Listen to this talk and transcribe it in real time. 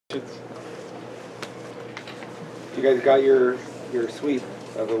You guys got your sweep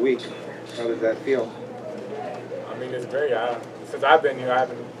of the week. How does that feel? I mean, it's great. Since I've been here, I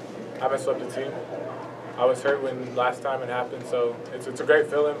haven't swept the team. I was hurt when last time it happened, so it's a great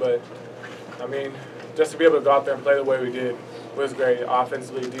feeling. But I mean, just to be able to go out there and play the way we did was great.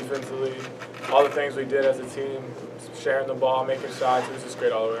 Offensively, defensively, all the things we did as a team, sharing the ball, making shots, it was just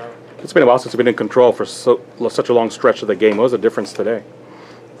great all around. It's been a while since we've been in control for such a long stretch of the game. What was the difference today?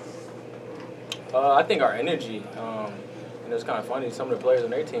 I think our energy. And it was kind of funny. Some of the players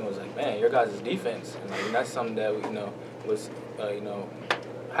on their team was like, "Man, your guys' defense." And that's something that was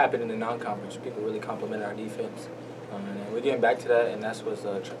happened in the non-conference. People really complimented our defense, and we're getting back to that. And that's what's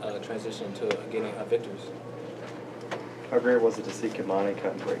transition to getting victories. How great was it to see Kodi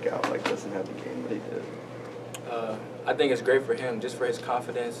kind of break out like this and have the game that he did? I think it's great for him, just for his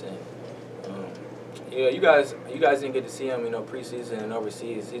confidence and. You guys didn't get to see him, preseason and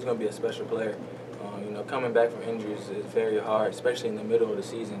overseas. He's going to be a special player. Coming back from injuries is very hard, especially in the middle of the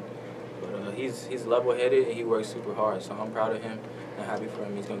season. But he's level-headed and he works super hard. So I'm proud of him and happy for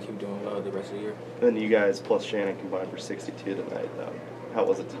him. He's going to keep doing well the rest of the year. And you guys plus Shannon combined for 62 tonight. How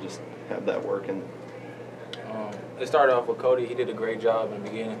was it to just have that working? It started off with Kodi. He did a great job in the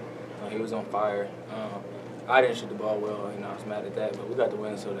beginning. He was on fire. I didn't shoot the ball well, I was mad at that. But we got the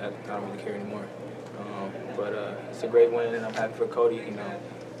win, so that I don't really care anymore. But it's a great win, and I'm happy for Kodi.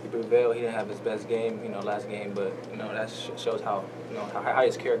 He prevailed. He didn't have his best game, last game, but that shows how how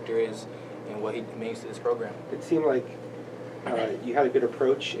his character is and what he means to this program. It seemed like you had a good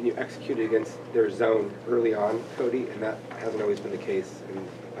approach and you executed against their zone early on, Kodi, and that hasn't always been the case in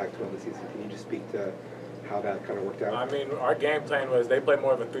Pac-12 this season. Can you just speak to how that kind of worked out? I mean, our game plan was they played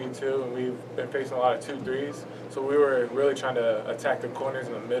more of a 3-2, and we've been facing a lot of 2-3s, so we were really trying to attack the corners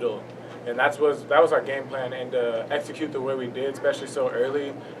in the middle. And that was our game plan, and to execute the way we did, especially so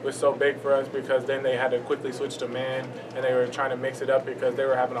early, was so big for us because then they had to quickly switch to man, and they were trying to mix it up because they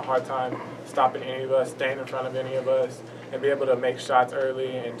were having a hard time stopping any of us, staying in front of any of us, and be able to make shots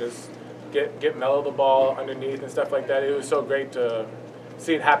early and just get Mello the ball underneath and stuff like that. It was so great to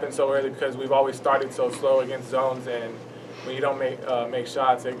see it happen so early because we've always started so slow against zones, and when you don't make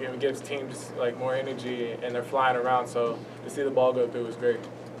shots, it gives teams more energy, and they're flying around. So to see the ball go through was great.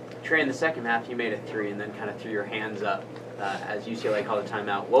 Trey, in the second half, you made a three and then kind of threw your hands up as UCLA called a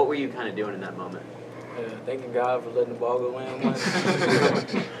timeout. What were you kind of doing in that moment? Thanking God for letting the ball go in once.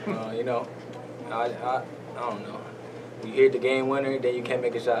 I don't know. You hit the game winner, then you can't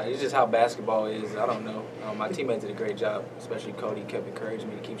make a shot. It's just how basketball is. I don't know. My teammates did a great job, especially Kodi kept encouraging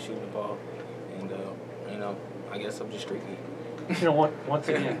me to keep shooting the ball. And, I guess I'm just streaky. Once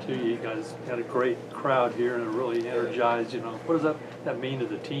again, too, you guys had a great crowd here and really energized. What does that mean to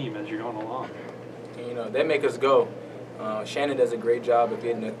the team as you're going along? They make us go. Shannon does a great job of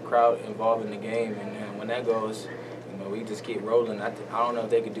getting the crowd involved in the game, and when that goes, we just keep rolling. I don't know if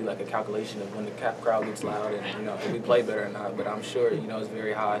they could do a calculation of when the crowd gets loud and if we play better or not, but I'm sure it's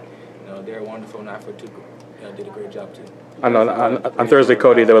very high. They're wonderful, and I did a great job too. I know on Thursday,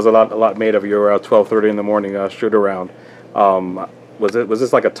 Kodi, there was a lot made of your 12:30 in the morning shoot around. Was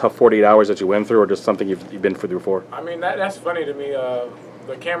this like a tough 48 hours that you went through, or just something you've been through before? I mean, that's funny to me.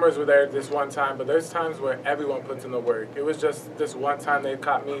 The cameras were there this one time, but there's times where everyone puts in the work. It was just this one time they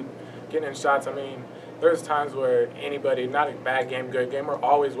caught me getting in shots. I mean, there's times where anybody, not a bad game, good game, we're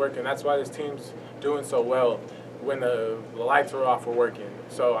always working. That's why this team's doing so well. When the lights were off, we're working.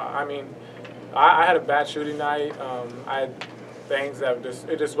 So, I mean, I had a bad shooting night. I had things that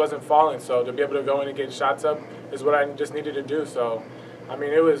it just wasn't falling. So to be able to go in and get shots up is what I just needed to do. So, I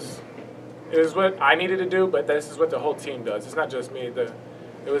mean, it was what I needed to do, but this is what the whole team does. It's not just me.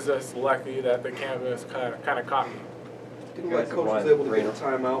 It was just lucky that the canvas kind of caught me. Didn't like Coach was able to get a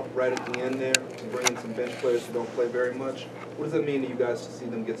timeout right at the end there to bring in some bench players who don't play very much. What does that mean to you guys to see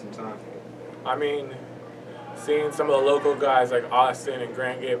them get some time? I mean, seeing some of the local guys like Austin and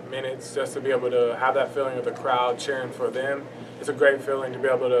Grant get minutes just to be able to have that feeling of the crowd cheering for them, it's a great feeling to be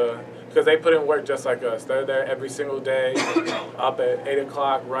able to, because they put in work just like us. They're there every single day, up at 8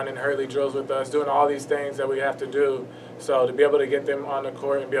 o'clock, running hurley drills with us, doing all these things that we have to do. So to be able to get them on the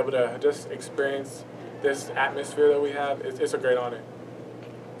court and be able to just experience this atmosphere that we have, it's a great honor.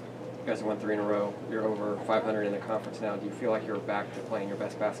 You guys have won 3 in a row. You're over 500 in the conference now. Do you feel like you're back to playing your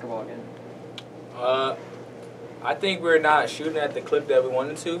best basketball again? I think we're not shooting at the clip that we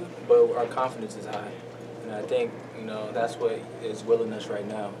wanted to, but our confidence is high. And I think, that's what is willing us right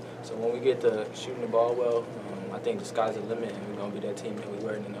now. So when we get to shooting the ball well, I think the sky's the limit, and we're going to be that team that we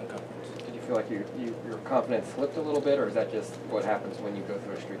were in the non-conference. Did you feel like your confidence slipped a little bit, or is that just what happens when you go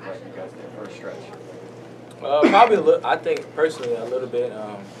through a streak like you guys did for a stretch? Probably I think personally a little bit.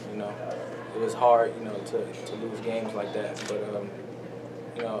 You know, it was hard, you know, to lose games like that. But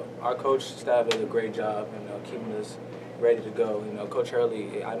you know, our coach staff does a great job, you know, keeping us ready to go. You know, Coach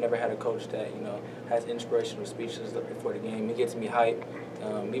Hurley, I never had a coach that, you know, has inspirational speeches before the game. He gets me hyped.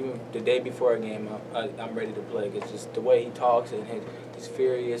 Even the day before a game, I'm ready to play. It's just the way he talks, and he's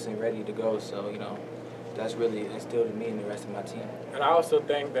furious and ready to go. So, you know, that's really instilled in me and the rest of my team. And I also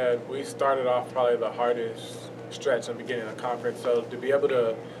think that we started off probably the hardest stretch in the beginning of the conference. So to be able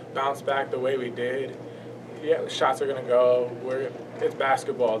to bounce back the way we did, yeah, shots are going to go. It's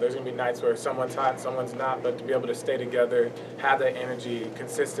basketball. There's going to be nights where someone's hot and someone's not, but to be able to stay together, have that energy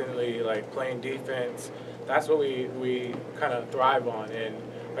consistently, like playing defense, that's what we kind of thrive on. And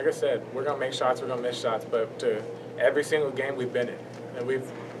like I said, we're going to make shots, we're going to miss shots, but to every single game we've been in. And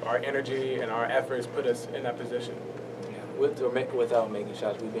our energy and our efforts put us in that position. Yeah, with or without making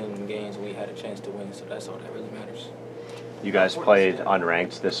shots, we've been in games we had a chance to win, so that's all that really matters. You guys played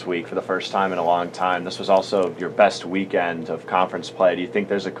unranked this week for the first time in a long time. This was also your best weekend of conference play. Do you think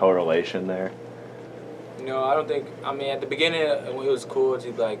there's a correlation there? No, I don't think. I mean, at the beginning, it was cool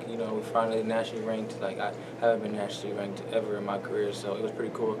to, like, you know, we finally nationally ranked. Like, I haven't been nationally ranked ever in my career, so it was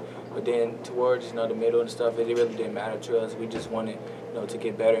pretty cool. But then towards, you know, the middle and stuff, it really didn't matter to us. We just wanted, you know, to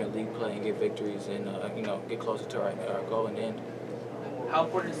get better in league play and get victories and, you know, get closer to our goal in the end. How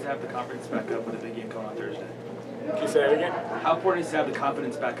important is it to have the confidence back up with a big game coming on Thursday? Can you say that again? How important is it to have the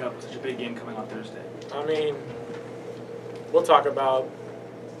confidence back up with such a big game coming on Thursday? I mean, we'll talk about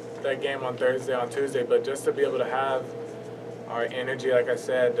that game on Thursday, on Tuesday, but just to be able to have our energy, like I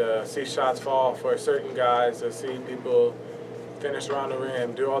said, see shots fall for certain guys, to see people finish around the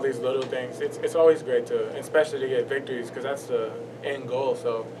rim, do all these little things, it's always great to, especially to get victories, because that's the end goal.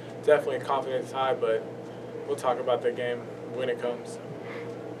 So definitely confidence high, but we'll talk about the game when it comes.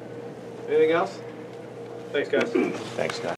 Anything else? Thanks, guys. Thanks, guys.